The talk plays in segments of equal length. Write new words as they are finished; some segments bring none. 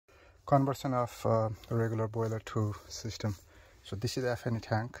Conversion of a regular boiler to system. So this is the FNE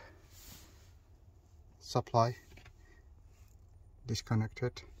tank. Supply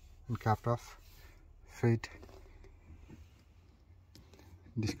disconnected and capped off. Feed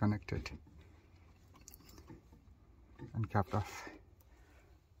disconnected and capped off.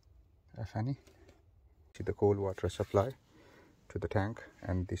 FNE. See the cold water supply to the tank,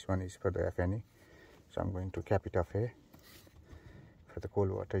 and this one is for the FNE. So I'm going to cap it off here. For the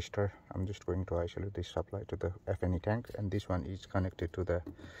cold water stir, I'm just going to isolate this supply to the FNE tank, and this one is connected to the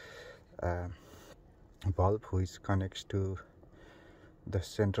bulb, which connects to the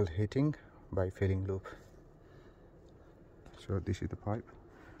central heating by filling loop. So this is the pipe.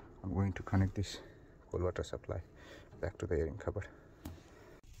 I'm going to connect this cold water supply back to the airing cupboard.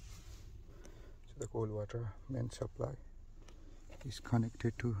 So the cold water main supply is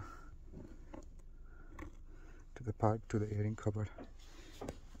connected to the pipe to the airing cupboard,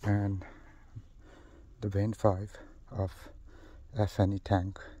 and the vent 5 of FNE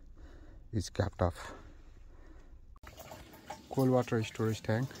tank is capped off. Cold water storage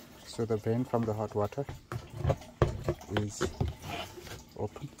tank. So the vent from the hot water is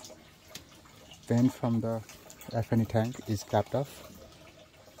open. Vent from the FNE tank is capped off,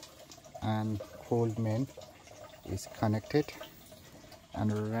 and cold main is connected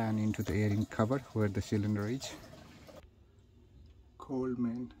and ran into the airing cupboard where the cylinder is. Cold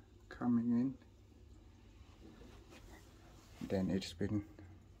main coming in, then it's been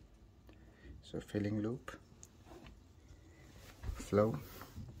filling loop, flow,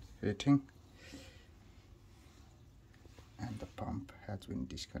 heating, and the pump has been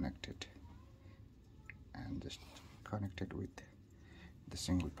disconnected and just connected with the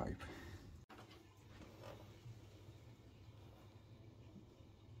single pipe.